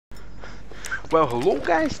Well, hello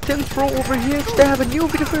guys, 10 Pro over here. Today I have a new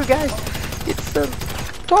video for you guys. It's the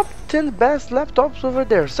top 10 best laptops over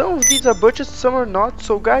there. Some of these are budget, some are not.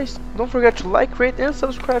 So guys, don't forget to like, rate and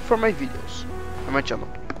subscribe for my videos on my channel.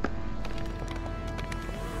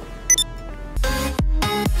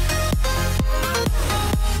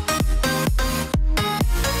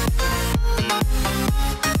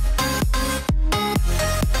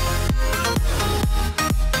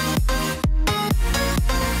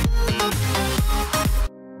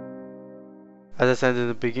 As I said in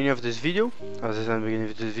the beginning of this video,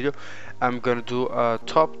 I'm gonna do a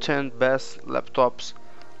top 10 best laptops,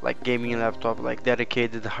 like gaming laptop, like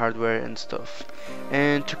dedicated hardware and stuff.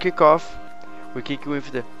 And to kick off, we kick with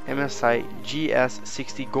the MSI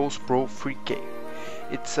GS60 Ghost Pro 3K.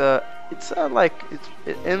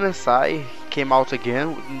 MSI came out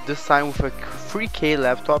again, this time with a 3K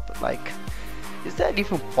laptop. Like, is that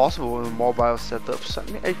even possible in mobile setups? I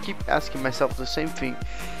mean, I keep asking myself the same thing.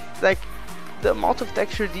 Like, the amount of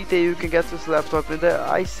texture detail you can get this laptop, and the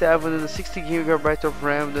i7 and the 60GB of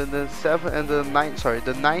RAM, and the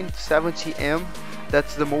 970M,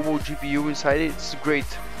 that's the mobile GPU inside it. It's great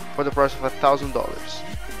for the price of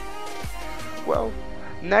 $1,000. Well,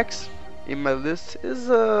 next in my list is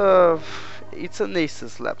it's an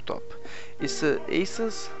Asus laptop. It's a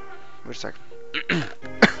Asus. Wait a second.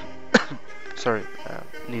 Sorry,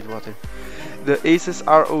 need water. The Asus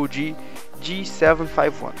ROG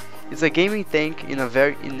G751. It's a gaming tank in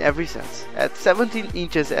every sense. At 17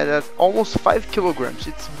 inches and at almost 5 kilograms,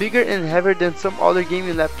 it's bigger and heavier than some other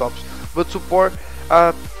gaming laptops, but support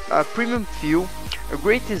a premium feel, a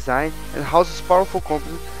great design, and houses powerful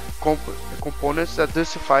components that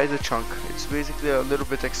justify the chunk. It's basically a little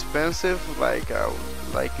bit expensive, like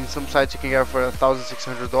in some sites you can get for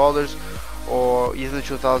 $1,600 or even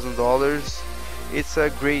 $2,000. It's a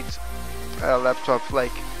great laptop,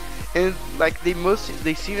 and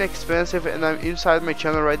they seem expensive, and I'm inside my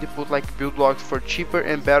channel already put like build logs for cheaper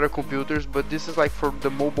and better computers, but this is like for the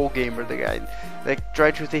mobile gamer, the guy like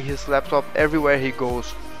try to take his laptop everywhere he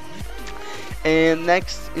goes. And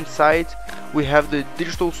next inside we have the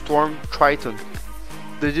Digital Storm Triton.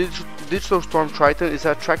 The Digital Storm Triton is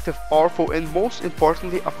an attractive, powerful, and most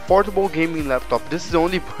importantly affordable gaming laptop. This is the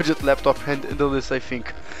only budget laptop in the list, I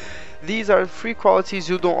think. These are three qualities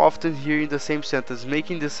you don't often hear in the same sentence,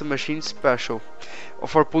 making this machine special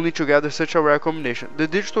for pulling together such a rare combination. The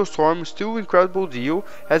Digital Storm, still incredible deal,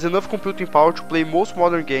 has enough computing power to play most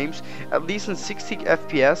modern games, at least in 60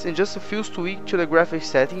 FPS, and just a few tweaks to the graphics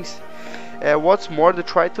settings. What's more, the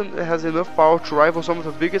Triton has enough power to rival some of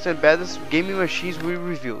the biggest and baddest gaming machines we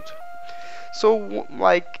reviewed. So,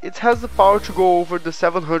 like, it has the power to go over the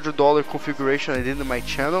 $700 configuration I did in my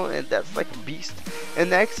channel, and that's like a beast. And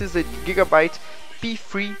next is the Gigabyte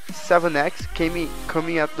P3 7X,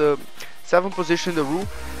 coming at the 7th position in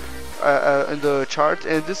the chart.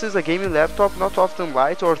 And this is a gaming laptop, not often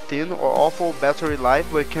light or thin or awful battery life,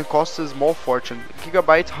 but it can cost a small fortune.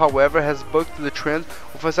 Gigabyte, however, has bucked the trend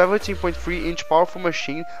with a 17.3-inch powerful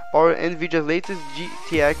machine, powered NVIDIA's latest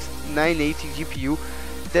GTX 980 GPU.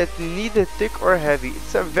 That neither thick or heavy.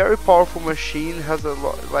 It's a very powerful machine. Has a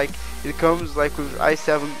lot, it comes like with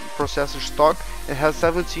i7 processor stock, and has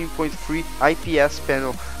 17.3 IPS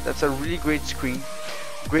panel. That's a really great screen,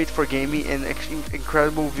 great for gaming and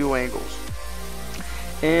incredible view angles.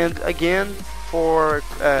 And again, for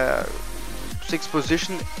 6th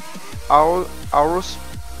position, Asus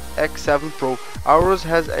X7 Pro. Asus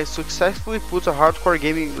has successfully put a hardcore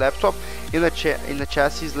gaming laptop in a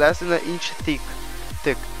chassis less than an inch thick.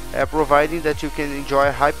 Providing that you can enjoy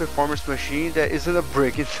a high performance machine that isn't a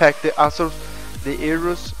brick. In fact, the Asus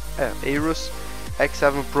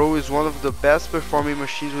X7 Pro is one of the best performing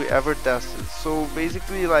machines we ever tested. So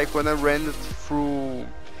basically, like, when I ran it through,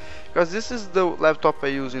 because this is the laptop I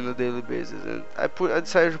use on a daily basis, and I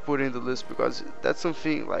decided to put it in the list because that's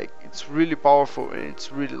something like it's really powerful and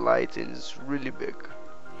it's really light and it's really big.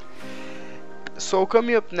 So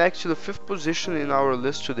coming up next to the 5th position in our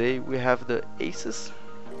list today, we have the Asus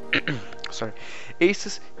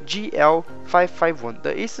Asus GL551.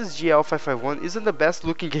 The Asus GL551 isn't the best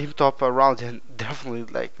looking game top around, and definitely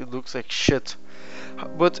like it looks like shit,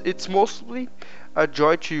 but it's mostly a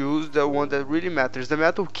joy to use. The one that really matters, the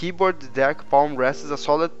metal keyboard, the deck palm rest is a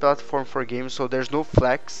solid platform for games, so there's no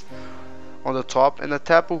flex on the top, and a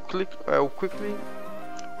tap will click quickly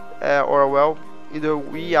or well in the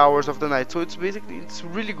wee hours of the night. So it's really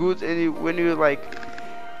good. And when your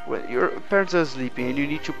parents are sleeping and you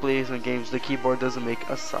need to play some games, the keyboard doesn't make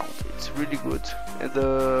a sound. It's really good. And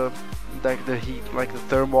the heat, like the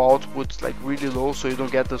thermal output's like really low, so you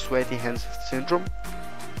don't get the sweaty hands syndrome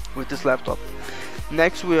with this laptop.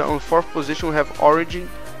 Next, we are on 4th position. We have Origin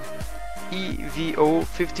EVO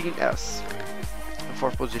 15S.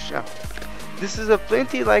 4th position. Yeah. This is a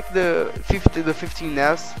plenty like the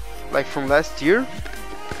 15S, like from last year.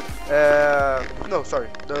 No, sorry,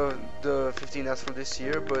 the 15S from this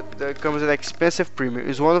year, but there comes an expensive premium.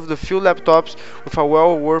 It's one of the few laptops with a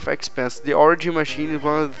well worth expense. The Origin machine is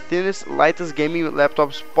one of the thinnest, lightest gaming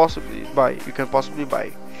laptops you can possibly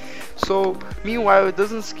buy. So meanwhile, it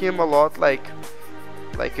doesn't skim a lot like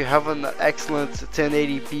you have an excellent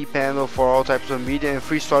 1080p panel for all types of media and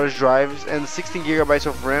 3 storage drives and 16 gigabytes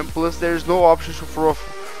of RAM. Plus, there's no option to throw.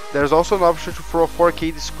 There's also an option to throw a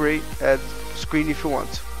 4K screen if you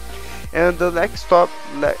want. And the next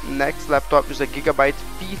laptop is a Gigabyte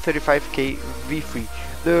P35K V3.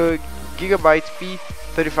 The Gigabyte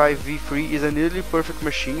P35 V3 is a nearly perfect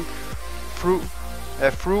machine through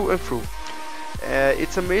and through.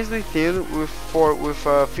 It's amazingly thin with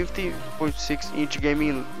a 15.6-inch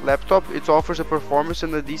gaming laptop. It offers a performance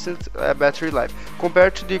and a decent battery life.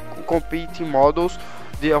 Compared to the competing models,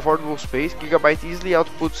 the affordable space, Gigabyte easily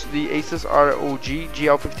outputs the Asus ROG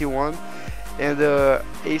GL51 and the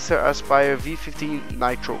Acer Aspire V15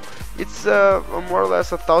 Nitro. It's more or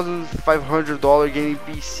less $1,500 gaming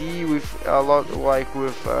PC with a lot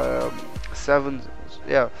with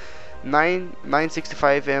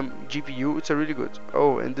 965M GPU. It's a really good.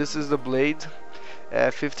 Oh, and this is the Blade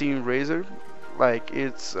 15 Razer. Like,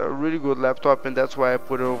 it's a really good laptop, and that's why I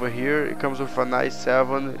put it over here. It comes with a nice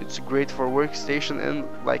 7. It's great for workstation and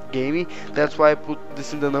like gaming. That's why I put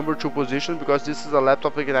this in the number 2 position, because this is a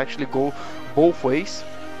laptop that can actually go both ways.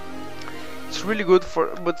 It's really good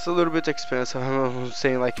but it's a little bit expensive. I'm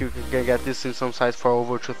saying like you can get this in some sites for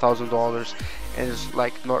over $2,000, and it's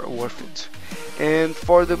like not worth it. And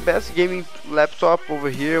for the best gaming laptop over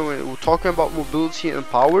here, when we're talking about mobility and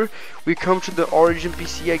power, we come to the Origin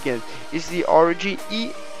PC again. It's the Origin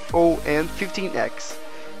EON 15X.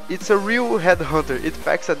 It's a real headhunter. It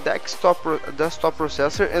packs a desktop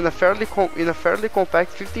processor and a fairly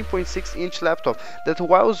compact 15.6-inch laptop that,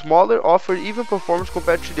 while smaller, offers even performance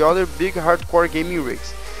compared to the other big hardcore gaming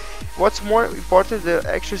rigs. What's more important, the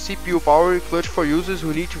extra CPU power clutch for users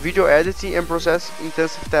who need video editing and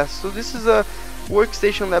process-intensive tasks. So this is a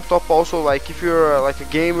workstation laptop also, like if you're like a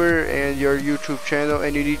gamer and your YouTube channel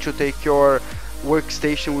and you need to take your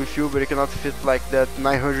workstation with you, but you cannot fit like that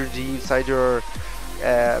 900D inside your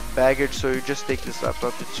baggage, so you just take this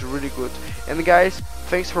laptop. It's really good. And guys,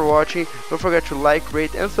 thanks for watching. Don't forget to like,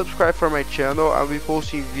 rate and subscribe for my channel. I'll be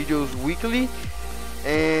posting videos weekly,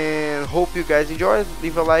 and hope you guys enjoy it.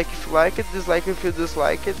 Leave a like if you like it, dislike if you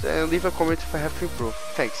dislike it, and leave a comment if I have to improve.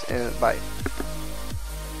 Thanks and bye.